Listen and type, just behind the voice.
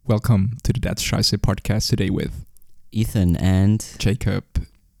Welcome to the That's Scheiße podcast today with Ethan and... Jacob.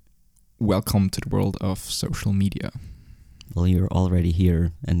 Welcome to the world of social media. Well, you're already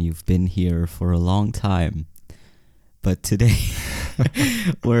here and you've been here for a long time. But today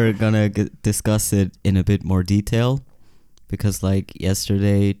we're gonna discuss it in a bit more detail. Because like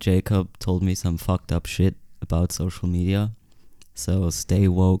yesterday, Jacob told me some fucked up shit about social media. So stay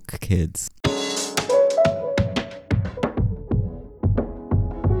woke, kids.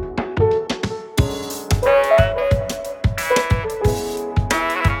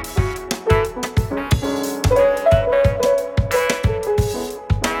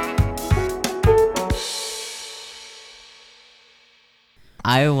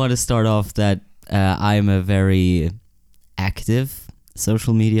 I want to start off that I'm a very active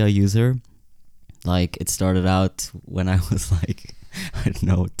social media user. Like, it started out when I was like, I don't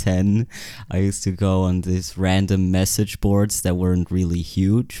know, 10. I used to go on these random message boards that weren't really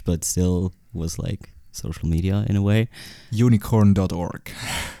huge, but still was like social media in a way. Unicorn.org.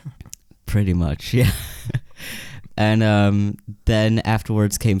 Pretty much, yeah. And then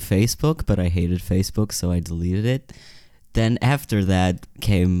afterwards came Facebook, but I hated Facebook, so I deleted it. Then after that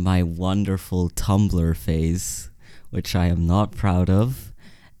came my wonderful Tumblr phase, which I am not proud of.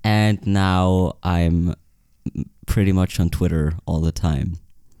 And now I'm pretty much on Twitter all the time.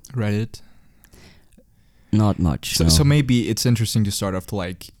 Reddit? Not much, no. So maybe it's interesting to start off to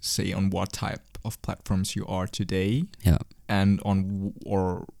like say on what type of platforms you are today. Yeah. And on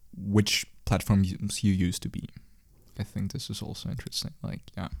or which platforms you used to be. I think this is also interesting. Like,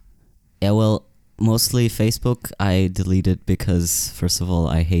 yeah. Yeah, well, mostly Facebook I deleted because, first of all,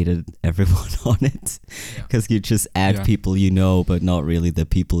 I hated everyone on it. Because you just add people you know, but not really the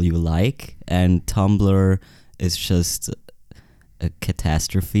people you like. And Tumblr is just a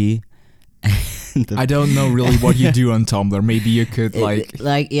catastrophe. I don't know really what you do on Tumblr. Maybe you could like...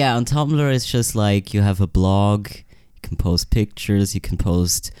 on Tumblr it's just like you have a blog, you can post pictures, you can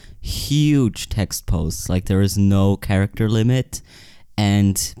post huge text posts. Like there is no character limit.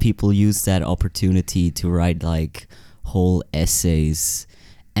 And people use that opportunity to write like whole essays.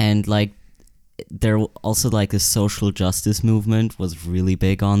 And like there also like the social justice movement was really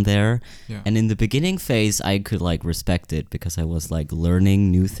big on there. Yeah. And in the beginning phase I could like respect it because I was like learning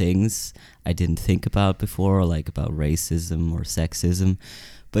new things I didn't think about before, like about racism or sexism.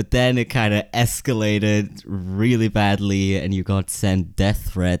 But then it kind of escalated really badly and you got sent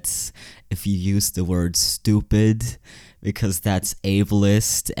death threats if you used the word stupid, because that's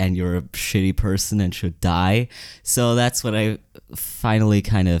ableist and you're a shitty person and should die. So that's when I finally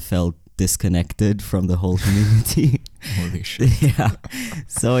kind of felt disconnected from the whole community. Holy shit. Yeah.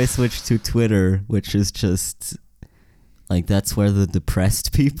 So I switched to Twitter, which is just like that's where the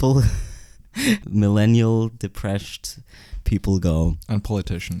depressed people, millennial depressed people go. And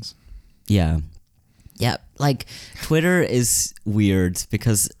politicians. Yeah. Yeah, like Twitter is weird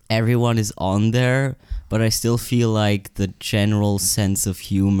because everyone is on there, but I still feel like the general sense of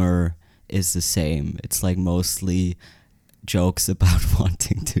humor is the same. It's like mostly jokes about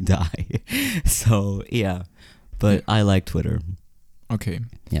wanting to die. So, yeah. But I like Twitter. Okay.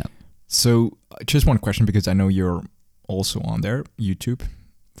 Yeah. So, just one question, because I know you're also on there, YouTube.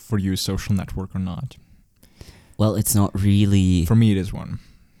 For you, social network or not? Well, it's not really... For me, it is one.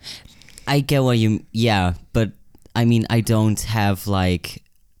 I get what you... Yeah, but I mean, I don't have like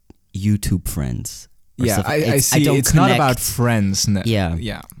YouTube friends. Yeah, I see. It's not about friends.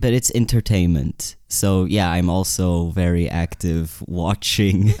 Yeah, but it's entertainment. So yeah, I'm also very active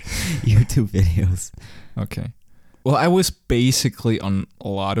watching YouTube videos. Okay. Well, I was basically on a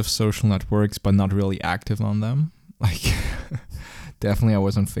lot of social networks, but not really active on them. Like, definitely I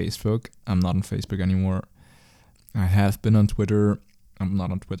was on Facebook. I'm not on Facebook anymore. I have been on Twitter. I'm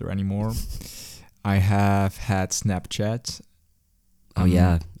not on Twitter anymore. I have had Snapchat. Oh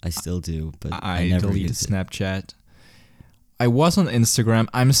yeah, I still do, but I never deleted Snapchat. I was on Instagram.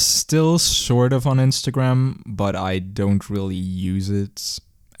 I'm still sort of on Instagram, but I don't really use it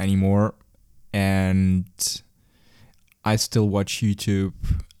anymore. And I still watch YouTube.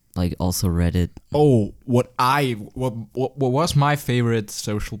 Like also Reddit. Oh, what was my favorite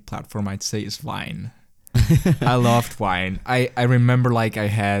social platform, I'd say, is Vine. I loved Vine. I remember like I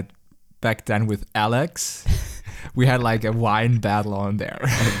had back then with Alex, we had like a Vine battle on there.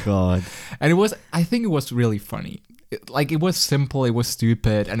 Oh God. And I think it was really funny. It was simple, it was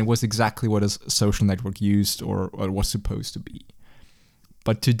stupid, and it was exactly what a social network used or was supposed to be.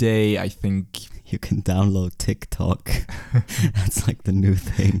 But today, I think... You can download TikTok. That's like the new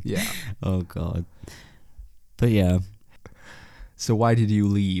thing. Yeah. Oh God. But yeah. So why did you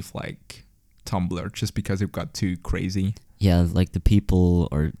leave like Tumblr? Just because it got too crazy? Yeah, like the people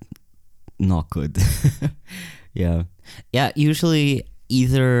are not good. Yeah. Yeah, usually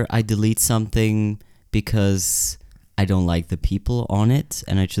either I delete something because I don't like the people on it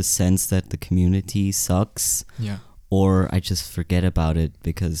and I just sense that the community sucks, Yeah. or I just forget about it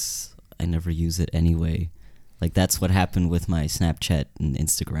because I never use it anyway. Like that's what happened with my Snapchat and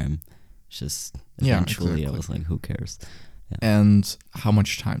Instagram. It's just Yeah, eventually I exactly. was like, who cares? And how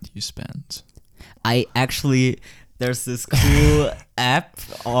much time do you spend? I actually, there's this cool app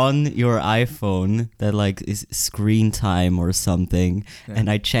on your iPhone that like is screen time or something, Yeah. and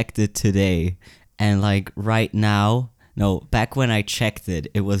I checked it today, and like right now, no, back when I checked it,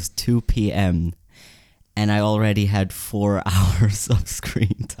 it was 2 p.m. and I already had 4 hours of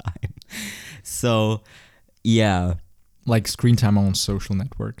screen time. So, yeah. Like screen time on social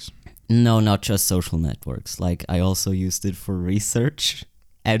networks. No, not just social networks. Like I also used it for research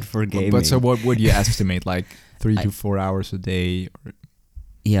and for gaming. But so what would you estimate? Like 3 I- to 4 hours a day or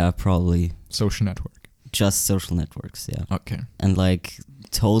Yeah, probably social network? just social networks, yeah. Okay. And like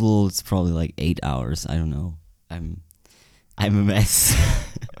total it's probably like 8 hours. I don't know. I'm a mess.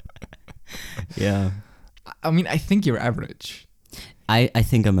 Yeah. I mean, I think you're average. I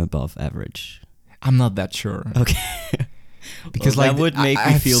think I'm above average. I'm not that sure. Okay. Because Well, like that would make me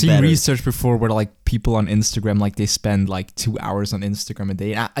I've feel seen better. research before where like people on Instagram, like they spend like 2 hours on Instagram a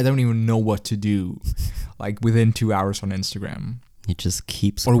day. I don't even know what to do like within 2 hours on Instagram, It just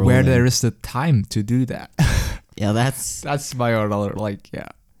keeps or where scrolling. there is the time to do that. Yeah, that's That's my other, like, yeah.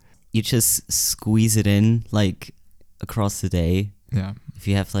 you just squeeze it in like across the day. Yeah. If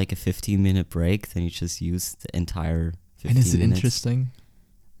you have like a 15-minute break, then you just use the entire 15 And is it minutes. interesting?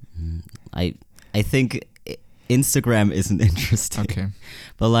 I think Instagram isn't interesting. Okay.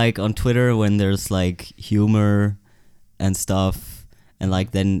 But like on Twitter, when there's like humor and stuff, and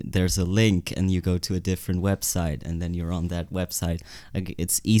like then there's a link and you go to a different website and then you're on that website, like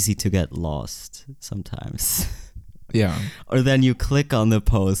it's easy to get lost sometimes. Yeah. Or then you click on the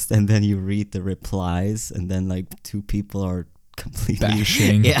post and then you read the replies and then like two people are completely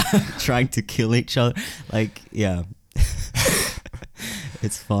Bashing. yeah, trying to kill each other. Like, yeah.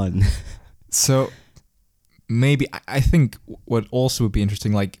 It's fun. So maybe I think what also would be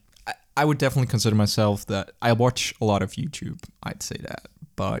interesting, like I would definitely consider myself that I watch a lot of YouTube. I'd say that,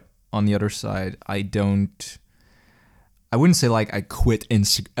 but on the other side, I wouldn't say like I quit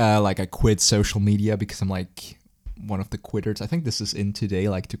like I quit social media because I'm like one of the quitters. I think this is in today,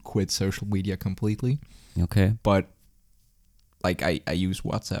 like to quit social media completely. Okay. But like I use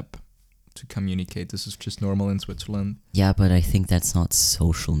WhatsApp to communicate. This is just normal in Switzerland. Yeah, but I think that's not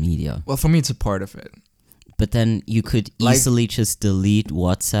social media. Well, for me, it's a part of it. But then you could Like- easily just delete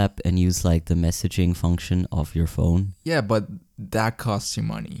WhatsApp and use like the messaging function of your phone. Yeah, but that costs you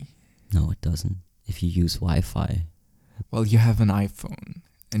money. No, it doesn't. If you use Wi-Fi. Well, you have an iPhone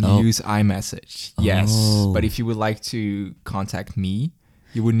and Oh. you use iMessage. Yes. Oh. But if you would like to contact me,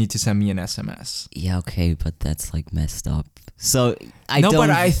 you would need to send me an SMS. Yeah, okay, but that's like messed up. So I No, don't. but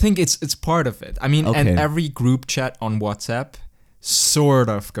I think it's part of it. I mean, Okay. and every group chat on WhatsApp sort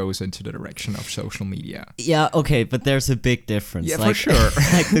of goes into the direction of social media. Yeah, okay, but there's a big difference. Yeah, for like, sure.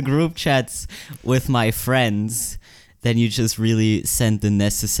 Like the group chats with my friends, then you just really send the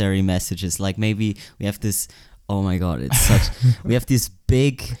necessary messages. Like maybe we have this. Oh my god, it's such. We have this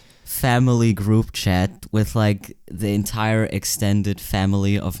big family group chat with like the entire extended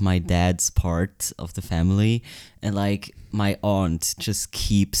family of my dad's part of the family, and like my aunt just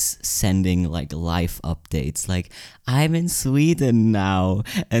keeps sending like life updates, like I'm in Sweden now,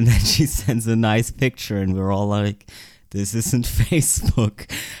 and then she sends a nice picture and we're all like, this isn't Facebook.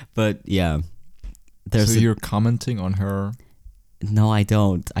 But yeah, there's So you're commenting on her. no, I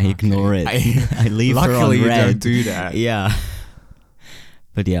don't. I ignore it. I- I leave her on Luckily, you red. don't do that. Yeah.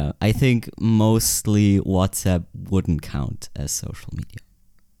 But yeah, I think mostly WhatsApp wouldn't count as social media.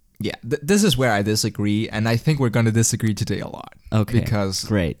 Yeah, this is where I disagree, and I think we're going to disagree today a lot. Okay. Because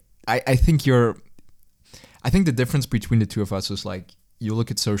Great. I think the difference between the two of us is like you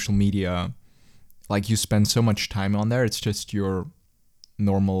look at social media, like you spend so much time on there. It's just your the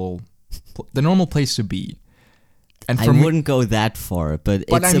normal place to be. And I for me, wouldn't go that far, but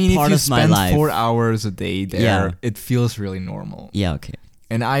but it's I mean, a part if you of my spend life. 4 hours a day there, Yeah. it feels really normal. Yeah, okay.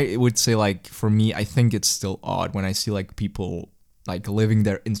 And I would say, like, for me, I think it's still odd when I see, like, people, like, living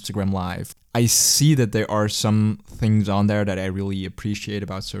their Instagram life. I see that there are some things on there that I really appreciate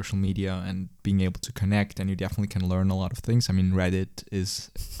about social media and being able to connect, and you definitely can learn a lot of things. I mean, Reddit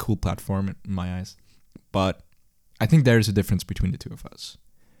is a cool platform in my eyes. But I think there is a difference between the two of us.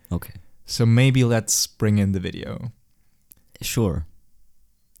 Okay. So maybe let's bring in the video. Sure.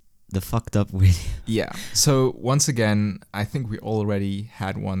 the fucked up video. Yeah. So once again, I think we already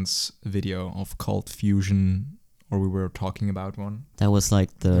had once a video of Cult Fusion, or we were talking about one. That was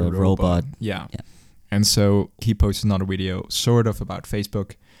like the robot. Yeah. Yeah. And so he posted another video, sort of about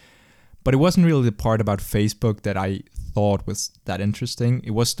Facebook, but it wasn't really the part about Facebook that I thought was that interesting.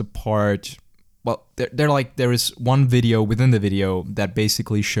 It was the part. Well, there is one video within the video that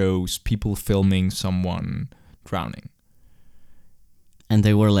basically shows people filming someone drowning. And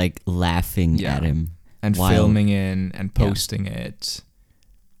they were like laughing at him. And filming in and posting it.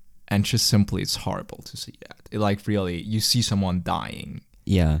 And just simply, it's horrible to see that. It like really, you see someone dying.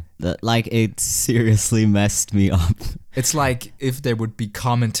 Yeah, like it seriously messed me up. It's like if they would be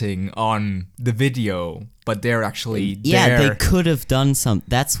commenting on the video, but they're actually there. Yeah, they could have done some.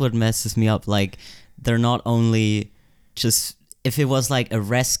 That's what messes me up. Like, they're not only just... If it was like a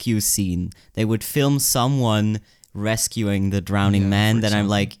rescue scene, they would film someone rescuing the drowning man, then I'm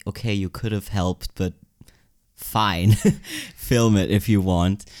like, okay, you could have helped, but fine. Film it if you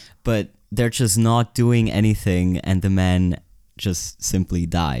want. But they're just not doing anything, and the man just simply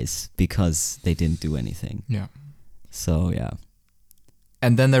dies because they didn't do anything. Yeah. So, yeah.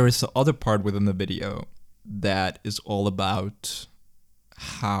 And then there is the other part within the video that is all about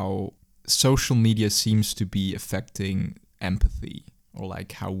how social media seems to be affecting empathy, or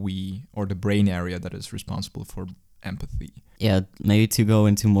like how we, or the brain area that is responsible for empathy. Yeah, maybe to go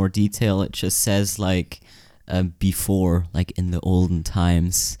into more detail, it just says like before, like in the olden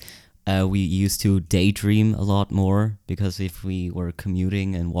times, we used to daydream a lot more, because if we were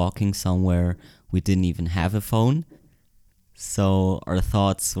commuting and walking somewhere, we didn't even have a phone. So our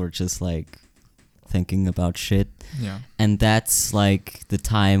thoughts were just like thinking about shit. Yeah. And that's like the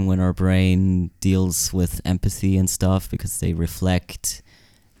time when our brain deals with empathy and stuff, because they reflect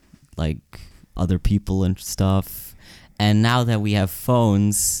like other people and stuff. And now that we have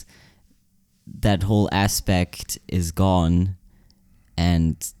phones, that whole aspect is gone.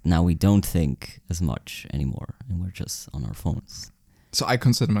 And now we don't think as much anymore, and we're just on our phones. So I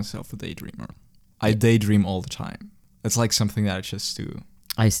consider myself a daydreamer. I daydream all the time. It's like something that I just do.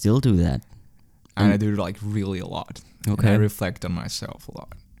 I still do that. And I do like really a lot. Okay. And I reflect on myself a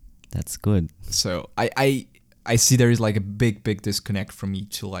lot. That's good. So I see there is like a big disconnect from me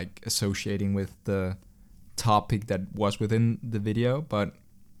to like associating with the topic that was within the video, but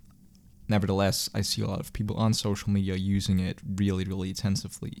nevertheless, I see a lot of people on social media using it really, really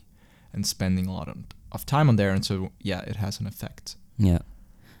intensively and spending a lot of time on there. And so, yeah, it has an effect. Yeah.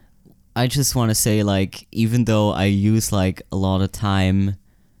 I just want to say, like, even though I use, like, a lot of time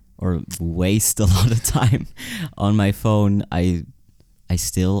or waste a lot of time on my phone, I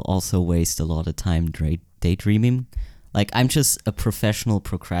still also waste a lot of time daydreaming. Like, I'm just a professional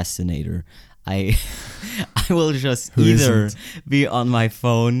procrastinator. I will just either be on my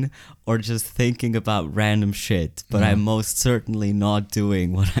phone or just thinking about random shit, but I'm most certainly not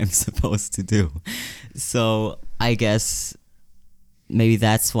doing what I'm supposed to do. So I guess maybe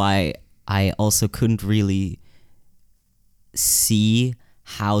that's why I also couldn't really see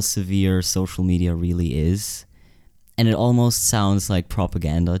how severe social media really is. And it almost sounds like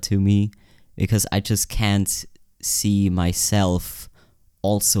propaganda to me, because I just can't see myself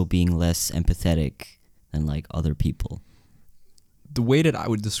also being less empathetic than like other people. The way that I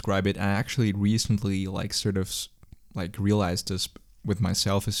would describe it, I actually recently like sort of like realized this with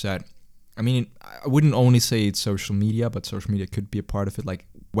myself, is that, I mean, I wouldn't only say it's social media, but social media could be a part of it. Like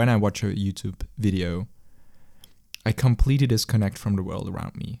when I watch a YouTube video, I completely disconnect from the world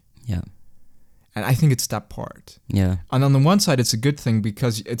around me. Yeah. And I think it's that part. Yeah. And on the one side, it's a good thing,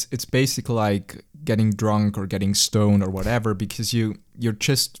 because it's basically like getting drunk or getting stoned or whatever, because you're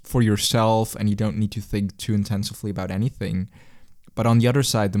just for yourself and you don't need to think too intensively about anything. But on the other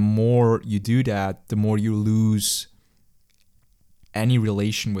side, the more you do that, the more you lose any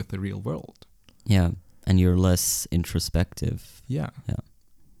relation with the real world. Yeah. And you're less introspective. Yeah. Yeah.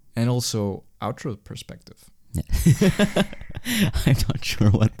 And also outro perspective. Yeah. I'm not sure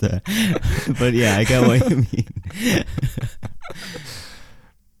what but yeah, I get what you mean.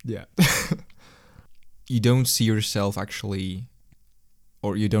 Yeah. You don't see yourself actually,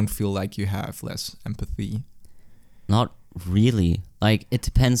 or you don't feel like you have less empathy. Not really. Like, it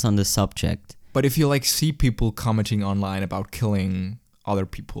depends on the subject. But if you like see people commenting online about killing other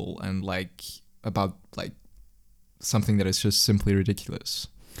people and like about like something that is just simply ridiculous,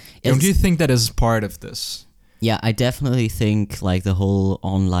 don't you think that is part of this? Yeah, I definitely think like the whole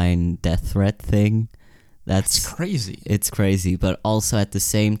online death threat thing, that's crazy. It's crazy, but also at the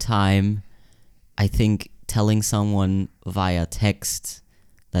same time, I think telling someone via text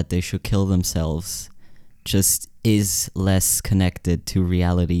that they should kill themselves just is less connected to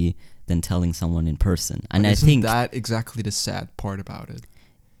reality than telling someone in person. And But I think that exactly the sad part about it.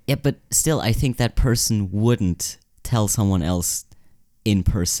 yeah, but still, I think that person wouldn't tell someone else in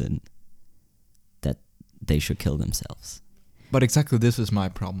person that they should kill themselves. But exactly this is my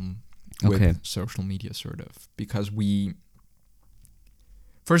problem with Okay. social media, sort of, because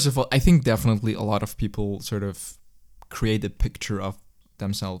first of all, I think definitely a lot of people sort of create a picture of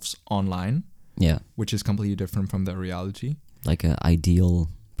themselves online, Yeah, which is completely different from their reality. like an ideal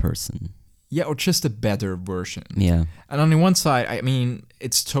person. Yeah, or just a better version. Yeah, And on the one side, I mean,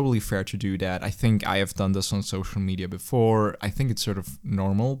 it's totally fair to do that. I think I have done this on social media before. I think it's sort of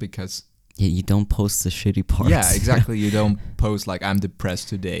normal because yeah. You don't post the shitty parts. yeah, exactly. You don't post like I'm depressed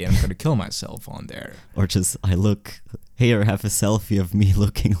today and I'm gonna kill myself on there. Or just I look here, have a selfie of me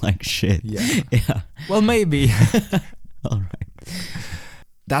looking like shit. Yeah. Yeah. Well, maybe. All right.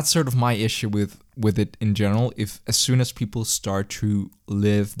 That's sort of my issue with it in general. If as soon as people start to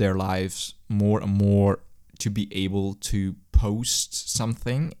live their lives more and more to be able to post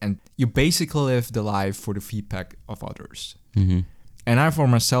something, and you basically live the life for the feedback of others. Mm-hmm. And I for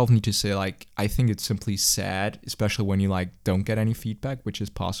myself need to say, like, I think it's simply sad, especially when you like don't get any feedback, which is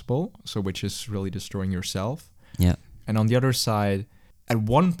possible, so which is really destroying yourself. Yeah. And on the other side, at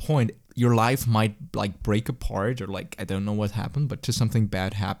one point your life might like break apart, or like I don't know what happened, but just something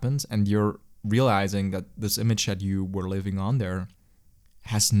bad happens and you're realizing that this image that you were living on there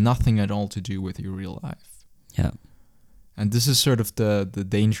has nothing at all to do with your real life. Yeah. And this is sort of the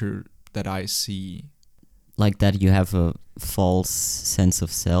danger that I see. Like that you have a false sense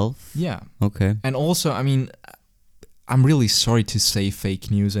of self. Yeah. Okay. And also, I mean, I'm really sorry to say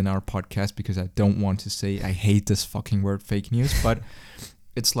fake news in our podcast because I don't want to say, I hate this fucking word fake news, but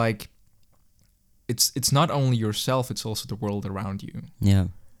it's like, it's not only yourself, it's also the world around you. Yeah.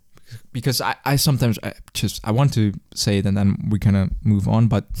 Because I sometimes I want to say it and then we kind of move on,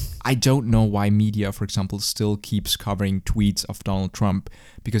 but I don't know why media, for example, still keeps covering tweets of Donald Trump.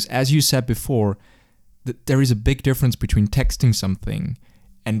 Because as you said before, there is a big difference between texting something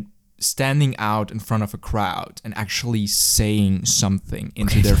and standing out in front of a crowd and actually saying something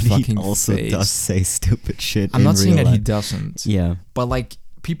into their fucking he also face. does say stupid shit. I'm not saying that he life. doesn't. Yeah. But like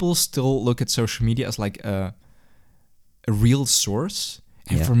people still look at social media as like a real source.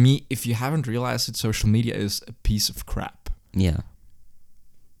 And Yeah. for me, if you haven't realized it, social media is a piece of crap. Yeah.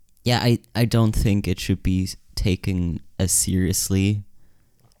 Yeah, I don't think it should be taken as seriously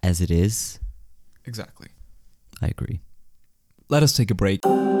as it is. Exactly. I agree. Let us take a break.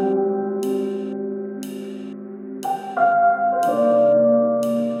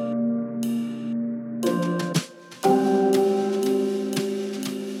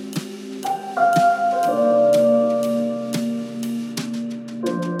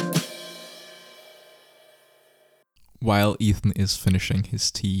 While Ethan is finishing his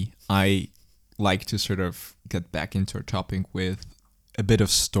tea, I like to sort of get back into our topic with a bit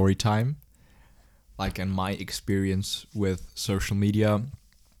of story time. Like in my experience with social media,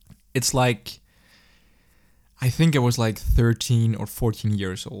 it's like, I think I was like 13 or 14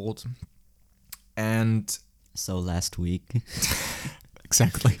 years old. And So last week.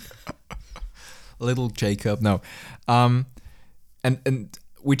 exactly. Little Jacob, no. And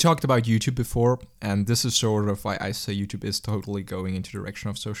we talked about YouTube before, and this is sort of why I say YouTube is totally going into the direction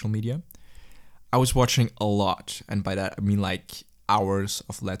of social media. I was watching a lot, and by that I mean like hours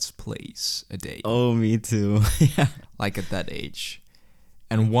of Let's Plays a day, Oh, me too. Yeah. like at that age.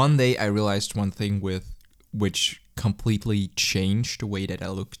 And one day I realized one thing which completely changed the way that I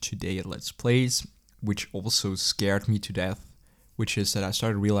look today at Let's Plays, which also scared me to death, which is that I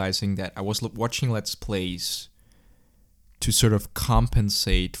started realizing that I was watching Let's Plays to sort of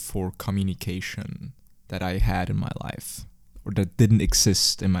compensate for communication that I had in my life, or that didn't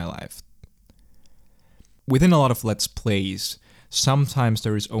exist in my life. Within a lot of Let's Plays, sometimes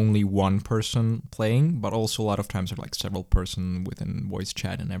there is only one person playing, but also a lot of times there are like several person within voice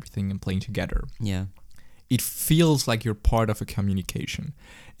chat and everything and playing together. Yeah. It feels like you're part of a communication.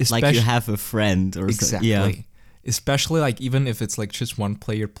 Like you have a friend or Exactly. Yeah. Especially like even if it's like just one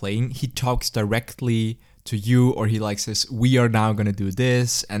player playing, he talks directly to you, or he like says, we are now going to do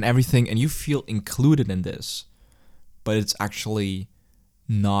this and everything, and you feel included in this. But it's actually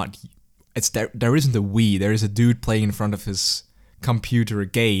not, it's there isn't a we, there is a dude playing in front of his computer a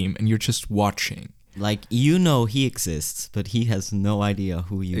game and you're just watching. Like, you know he exists, but he has no idea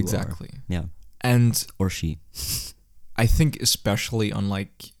who you Exactly. are. Yeah. And Or she. I think especially on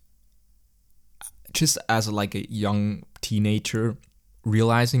like, just as like a young teenager,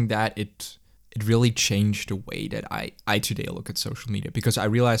 realizing that it really changed the way that I today look at social media. Because I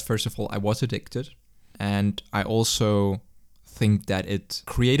realized, first of all, I was addicted. And I also think that it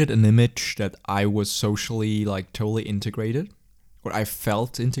created an image that I was socially like totally integrated, or I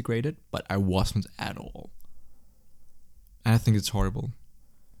felt integrated, but I wasn't at all. And I think it's horrible.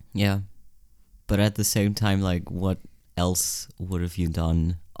 Yeah. But at the same time, like, what else would have you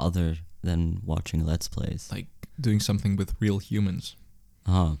done other than watching Let's Plays? Like doing something with real humans.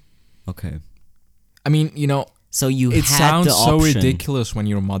 Oh, okay. I mean, you know, So you it had sounds the so option. ridiculous when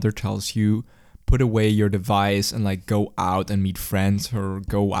your mother tells you, put away your device and like go out and meet friends or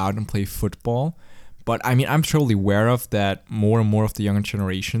go out and play football. But I mean, I'm totally aware of that more and more of the younger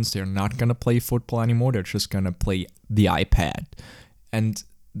generations, they're not going to play football anymore. They're just going to play the iPad. And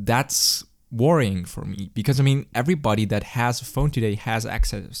that's worrying for me because, I mean, everybody that has a phone today has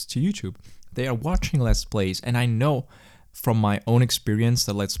access to YouTube. They are watching Let's Plays. And I know from my own experience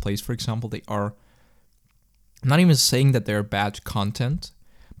that Let's Plays, for example, they are, I'm not even saying that they're bad content,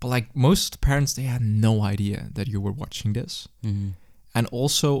 but like most parents, they had no idea that you were watching this. Mm-hmm. And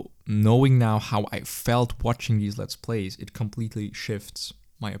also knowing now how I felt watching these Let's Plays, it completely shifts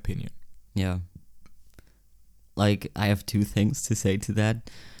my opinion. Yeah. Like, I have two things to say to that.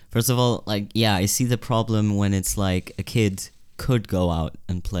 First of all, like, yeah, I see the problem when it's like a kid could go out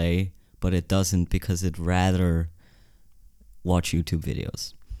and play, but it doesn't because it'd rather watch YouTube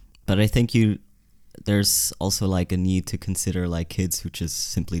videos. But I think there's also like a need to consider like kids who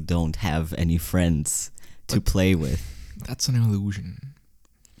just simply don't have any friends to play with. That's an illusion.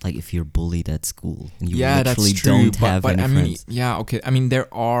 Like if you're bullied at school and you Yeah, literally that's true. don't have but any I mean, friends. yeah, okay. I mean,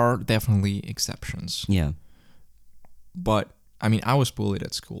 there are definitely exceptions. Yeah. But I mean, I was bullied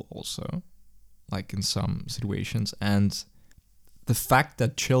at school also, like in some situations. And the fact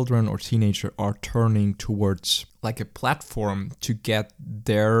that children or teenagers are turning towards like a platform to get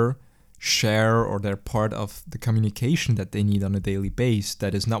their share or their part of the communication that they need on a daily basis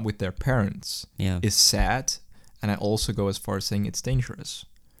that is not with their parents is sad. And I also go as far as saying it's dangerous.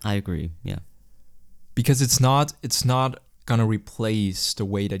 I agree, yeah. Because it's not gonna replace the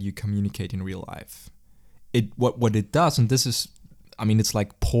way that you communicate in real life. What it does, and this is, I mean, it's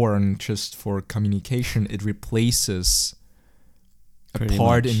like porn just for communication. It replaces Pretty a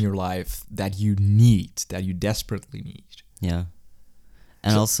part much. in your life that you need, that you desperately need. Yeah.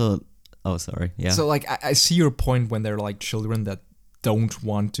 And also, oh, sorry, yeah. So like, I see your point when they're like children that don't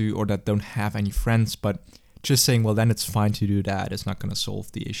want to or that don't have any friends, but just saying, well, then it's fine to do that. It's not going to solve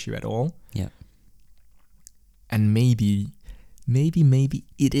the issue at all. Yeah. And maybe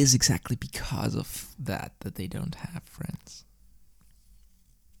it is exactly because of that they don't have friends.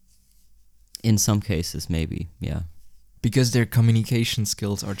 In some cases, maybe, yeah. Because their communication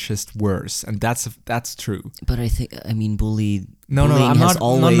skills are just worse, and that's true. But I mean, bullying I'm has not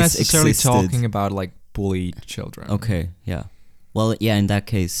always necessarily existed. talking about like bullied children. Okay, yeah. Well, yeah, in that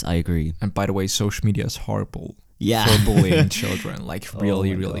case, I agree. And by the way, social media is horrible Yeah. for bullying children, like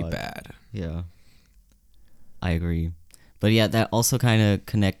really, Oh my really God. bad. Yeah. I agree. But yeah, that also kind of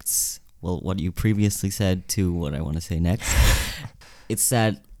connects, well, what you previously said to what I want to say next. It's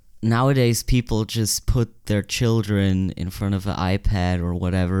that nowadays people just put their children in front of an iPad or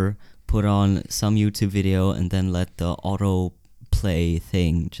whatever, put on some YouTube video, and then let the autoplay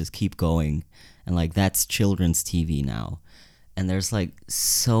thing just keep going. And like, that's children's TV now. And there's like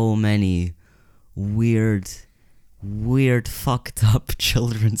so many weird fucked up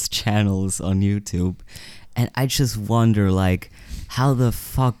children's channels on YouTube. And I just wonder, like, how the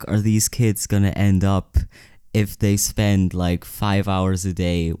fuck are these kids gonna end up if they spend like 5 hours a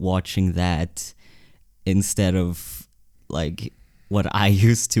day watching that instead of like what I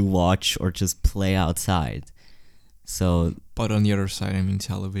used to watch or just play outside? So But on the other side, I mean,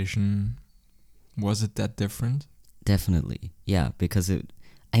 television, was it that different? definitely, yeah, because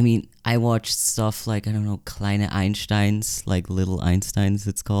I watched stuff like, I don't know, Kleine Einsteins, like Little Einsteins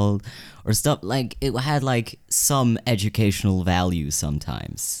it's called, or stuff like, it had like some educational value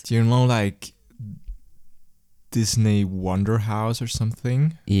sometimes. Do you know like Disney Wonder House or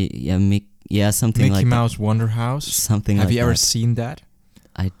something? Yeah, something Mickey like Mouse Wonder House? Something Have like you ever that. seen that?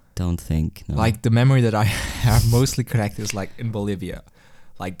 I don't think, no. Like the memory that I have mostly connected is like in Bolivia,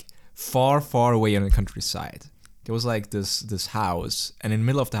 like far, far away in the countryside. There was like this house, and in the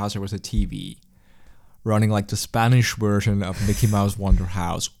middle of the house there was a TV running like the Spanish version of Mickey Mouse Wonder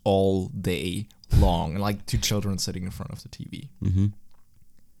House all day long, and like two children sitting in front of the TV. Mm-hmm.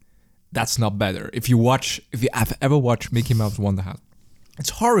 That's not better. If you have ever watched Mickey Mouse Wonder House,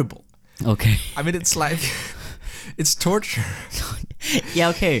 it's horrible. Okay. I mean, it's like it's torture. Yeah,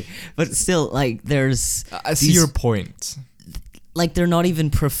 okay. But still, like, there's... I see your point. like they're not even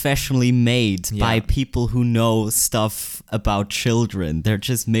professionally made by Yeah. people who know stuff about children. They're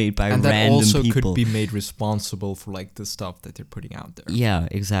just made by And that random also people. could be made responsible for like the stuff that they're putting out there. Yeah,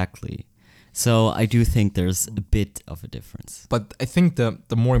 exactly. So I do think there's a bit of a difference. But I think the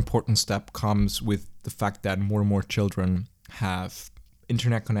more important step comes with the fact that more and more children have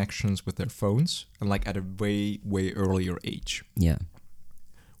internet connections with their phones, and like at a way earlier age, Yeah.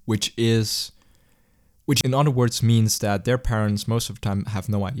 which in other words means that their parents most of the time have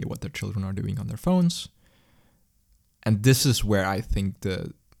no idea what their children are doing on their phones. And this is where I think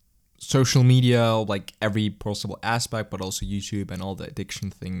the social media, like every possible aspect, but also YouTube and all the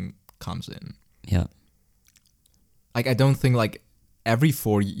addiction thing comes in. Yeah. Like, I don't think like every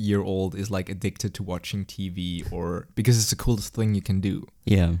 4-year-old is like addicted to watching TV, or because it's the coolest thing you can do.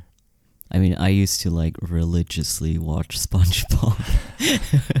 Yeah. I mean, I used to like religiously watch SpongeBob.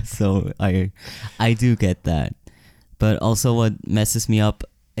 So I do get that. But also what messes me up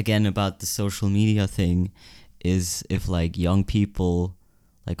again about the social media thing is if like young people,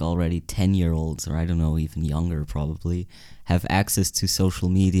 like already 10-year-olds, or I don't know, even younger probably, have access to social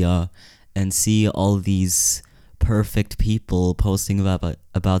media and see all these perfect people posting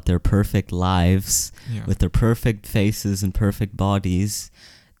about their perfect lives Yeah. with their perfect faces and perfect bodies,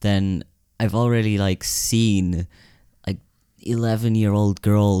 then I've already like seen like 11-year-old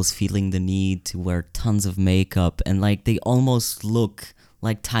girls feeling the need to wear tons of makeup and like they almost look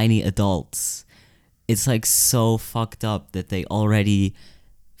like tiny adults. It's like so fucked up that they already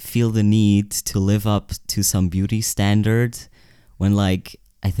feel the need to live up to some beauty standard when like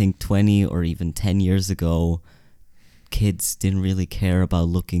I think 20 or even 10 years ago kids didn't really care about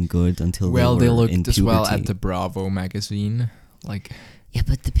looking good until They they were looked in as puberty. well at the Bravo magazine. Like, Yeah,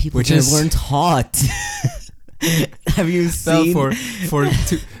 but the people Which there is- weren't hot. Have you well, seen? for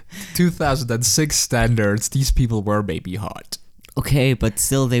 2006 standards, these people were baby hot. Okay, but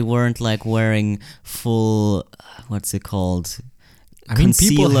still they weren't like wearing full, what's it called? I mean,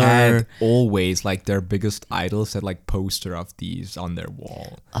 people Concealer. had always like their biggest idols had like poster of these on their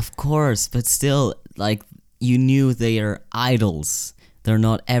wall. Of course, but still, like, you knew they are idols. They're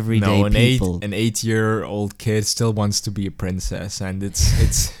not everyday No, people. an 8-year-old kid still wants to be a princess, and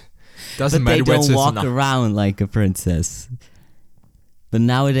it's doesn't But they matter whether don't it's walk not. around like a princess. But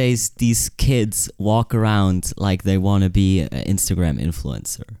nowadays, these kids walk around like they want to be an Instagram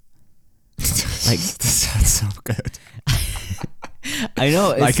influencer. Like, That's so good. I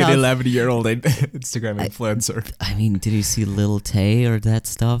know, it Like an sounds, 11-year-old Instagram influencer. I mean, did you see Lil Tay or that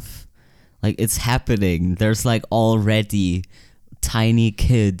stuff? Like, it's happening. There's like already tiny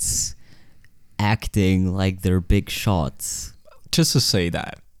kids acting like they're big shots. Just to say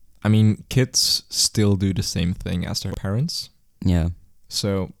that, I mean, kids still do the same thing as their parents. Yeah,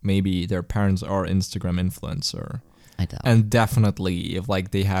 So maybe their parents are Instagram influencer. I doubt. And definitely, if like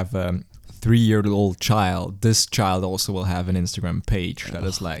they have a 3-year-old child, this child also will have an Instagram page that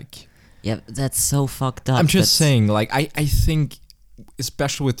is like. Yeah, that's so fucked up. I'm just That's- saying, like, I think,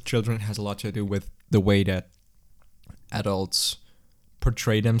 especially with children, it has a lot to do with the way that adults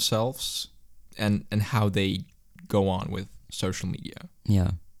portray themselves and how they go on with social media.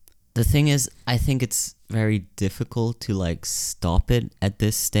 Yeah. The thing is, I think it's very difficult to like stop it at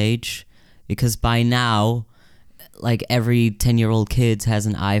this stage because by now, like every 10-year-old kid has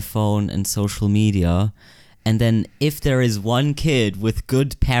an iPhone and social media. And then if there is one kid with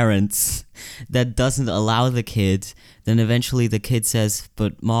good parents that doesn't allow the kid, then eventually the kid says,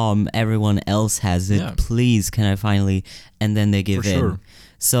 but mom, everyone else has it. Yeah. Please, can I finally? And then they give For in. sure.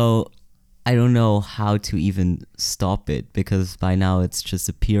 So I don't know how to even stop it because by now it's just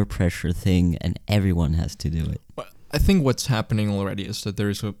a peer pressure thing and everyone has to do it. But I think what's happening already is that there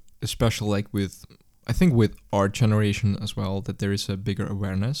is especially like with, I think with our generation as well, that there is a bigger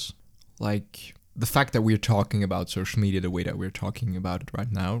awareness. Like the fact that we're talking about social media the way that we're talking about it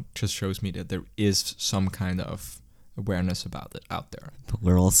right now just shows me that there is some kind of awareness about it out there. But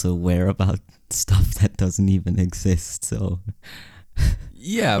we're also aware about stuff that doesn't even exist. So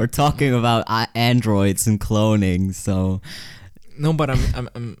Yeah, we're talking about androids and cloning. So no, but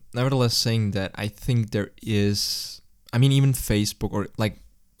I'm nevertheless saying that I think there is. I mean, even Facebook or like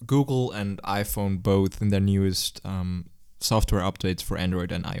Google and iPhone, both in their newest software updates for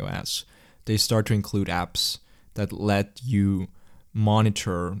Android and iOS, they start to include apps that let you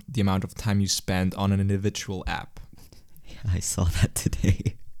monitor the amount of time you spend on an individual app. I saw that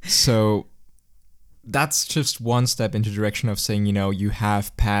today. So that's just one step into the direction of saying, you know, you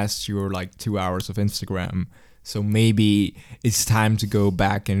have passed your like 2 hours of Instagram. So maybe it's time to go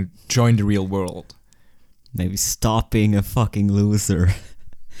back and join the real world. Maybe stop being a fucking loser.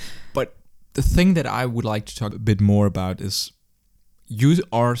 But the thing that I would like to talk a bit more about is you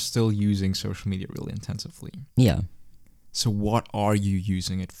are still using social media really intensively. Yeah. So what are you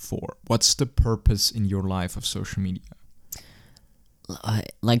using it for? What's the purpose in your life of social media?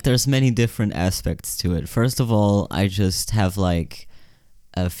 Like there's many different aspects to it. First of all, I just have like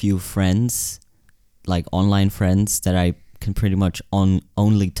a few friends, like online friends that I can pretty much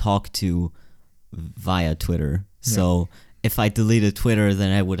only talk to via Twitter. Yeah. So if I deleted Twitter,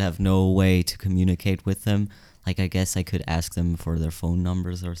 then I would have no way to communicate with them. Like, I guess I could ask them for their phone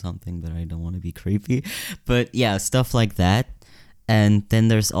numbers or something, but I don't want to be creepy. But yeah, stuff like that. And then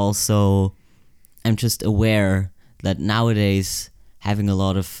there's also, I'm just aware that nowadays having a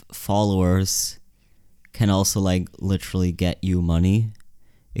lot of followers can also like literally get you money.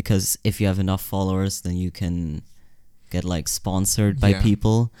 Because if you have enough followers, then you can get like sponsored by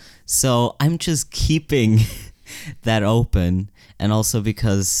people. So I'm just keeping that open, and also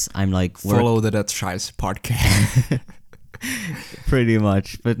because I'm like follow the That's Scheiße podcast. Pretty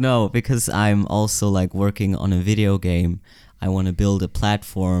much. But no, because I'm also like working on a video game, I want to build a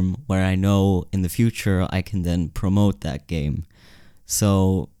platform where I know in the future I can then promote that game.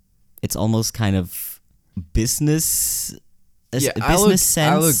 So it's almost kind of business sense. I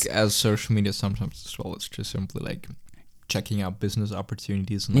look at social media sometimes as well. It's just simply like checking out business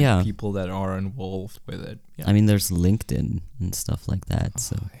opportunities and like people that are involved with it. Yeah. I mean, there's LinkedIn and stuff like that.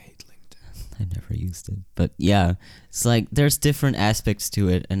 So I hate LinkedIn. I never used it. But yeah, it's like there's different aspects to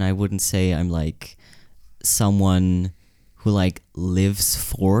it, and I wouldn't say I'm like someone who like lives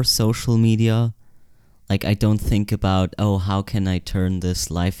for social media. Like I don't think about, oh, how can I turn this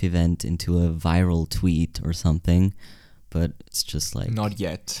live event into a viral tweet or something? But it's just like not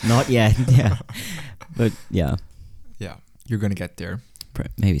yet. Not yet, yeah. But yeah. Yeah, you're gonna get there.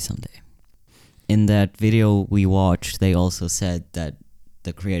 Maybe someday. In that video we watched, they also said that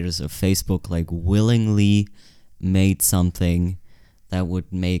the creators of Facebook like willingly made something that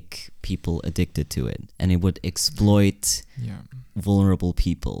would make people addicted to it, and it would exploit vulnerable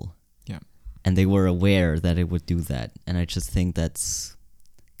people. Yeah. And they were aware that it would do that, and I just think that's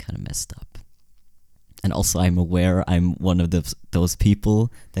kind of messed up. And also I'm aware I'm one of those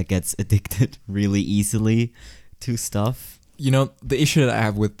people that gets addicted really easily to stuff. You know, the issue that I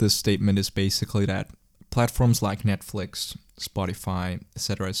have with this statement is basically that platforms like Netflix, Spotify,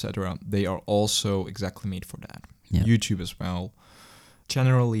 etc., they are also exactly made for that. Yeah. YouTube as well.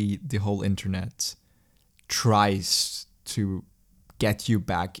 Generally, the whole internet tries to get you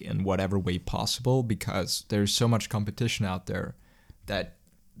back in whatever way possible because there's so much competition out there that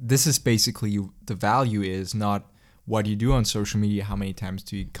this is basically the value is not what you do on social media, how many times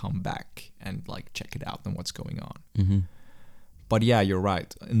do you come back and like check it out and what's going on. Mm-hmm. But yeah, you're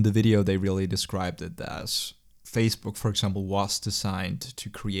right. In the video, they really described it as Facebook, for example, was designed to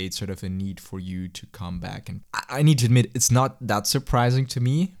create sort of a need for you to come back. And I need to admit, it's not that surprising to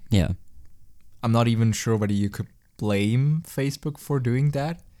me. Yeah. I'm not even sure whether you could blame Facebook for doing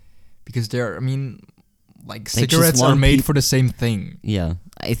that. Because like They cigarettes are made for the same thing. Yeah,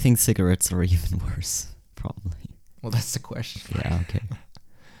 I think cigarettes are even worse, probably. Well, that's the question. Yeah, okay.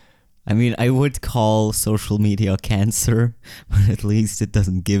 I mean, I would call social media cancer, but at least it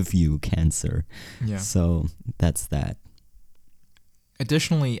doesn't give you cancer. Yeah. So that's that.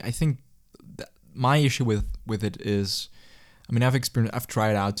 Additionally, I think my issue with it is, I've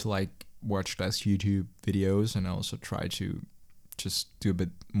tried out to like watch less YouTube videos, and I also try to just do a bit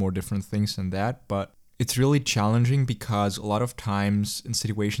more different things than that, but it's really challenging because a lot of times in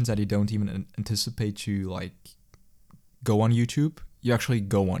situations that you don't even anticipate to like go on YouTube, you actually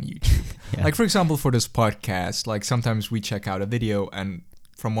go on YouTube. Yeah. Like for example, for this podcast, like sometimes we check out a video and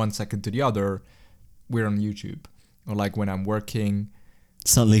from 1 second to the other, we're on YouTube. Or like when I'm working.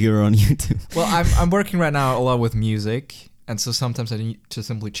 Suddenly you're on YouTube. Well, I'm working right now a lot with music, and so sometimes I need to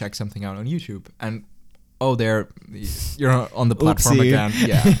simply check something out on YouTube. And you're on the platform Oopsie. again.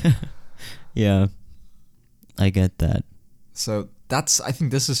 Yeah. Yeah. I get that. So I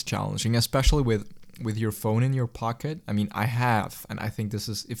think this is challenging, especially with your phone in your pocket. I mean, I have, and I think this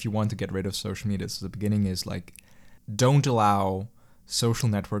is, if you want to get rid of social media, this is the beginning, is like, don't allow social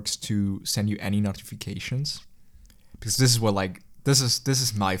networks to send you any notifications. Because this is what like, this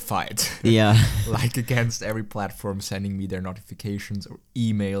is my fight. Yeah. Like against every platform sending me their notifications or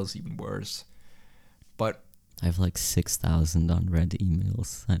emails, even worse. But I have like 6,000 unread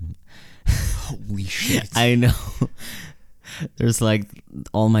emails. Holy shit. I know. There's like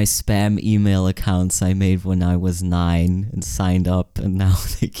all my spam email accounts I made when I was 9 and signed up, and now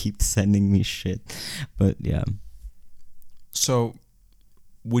they keep sending me shit. But yeah. So,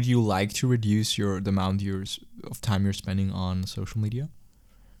 would you like to reduce the amount of time you're spending on social media?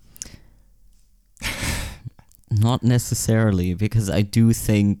 Not necessarily, because I do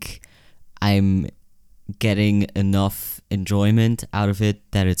think I'm getting enough enjoyment out of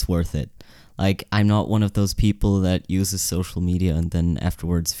it that it's worth it. Like, I'm not one of those people that uses social media and then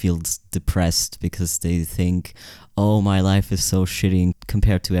afterwards feels depressed because they think, oh, my life is so shitty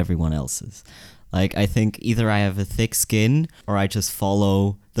compared to everyone else's. Like, I think either I have a thick skin or I just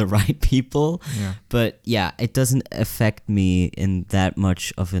follow the right people. Yeah. But yeah, it doesn't affect me in that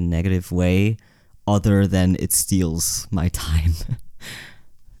much of a negative way other than it steals my time.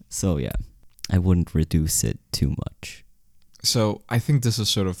 So yeah, I wouldn't reduce it too much. So I think this is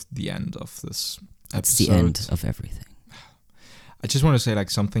sort of the end of this episode. It's the end of everything. I just want to say like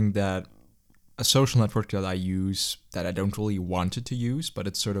something that a social network that I use that I don't really wanted to use, but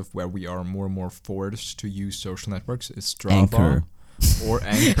it's sort of where we are more and more forced to use social networks is Strava Anchor. or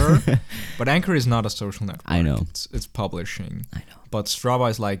Anchor. But Anchor is not a social network. I know. It's publishing. I know. But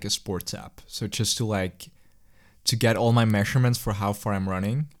Strava is like a sports app. So just to get all my measurements for how far I'm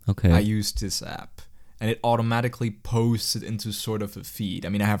running, Okay. I use this app. And it automatically posts it into sort of a feed. I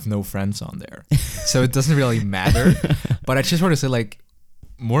mean, I have no friends on there, so it doesn't really matter. But I just want to say, like,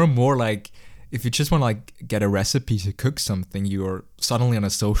 more and more, like, if you just want to, like, get a recipe to cook something, you're suddenly on a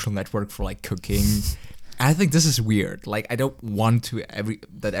social network for, like, cooking. I think this is weird. Like, I don't want to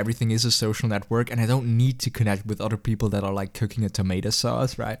that everything is a social network, and I don't need to connect with other people that are, like, cooking a tomato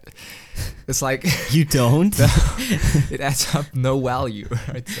sauce, right? It's like... You don't? It adds up no value,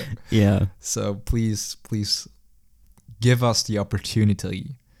 right? Yeah. So please give us the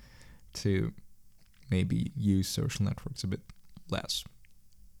opportunity to maybe use social networks a bit less.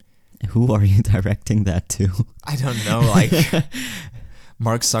 Who are you directing that to? I don't know, like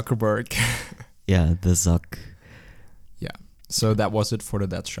Mark Zuckerberg. Yeah, the Zuck. Yeah. So that was it for the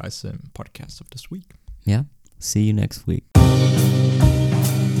That's Scheiße podcast of this week. Yeah. See you next week.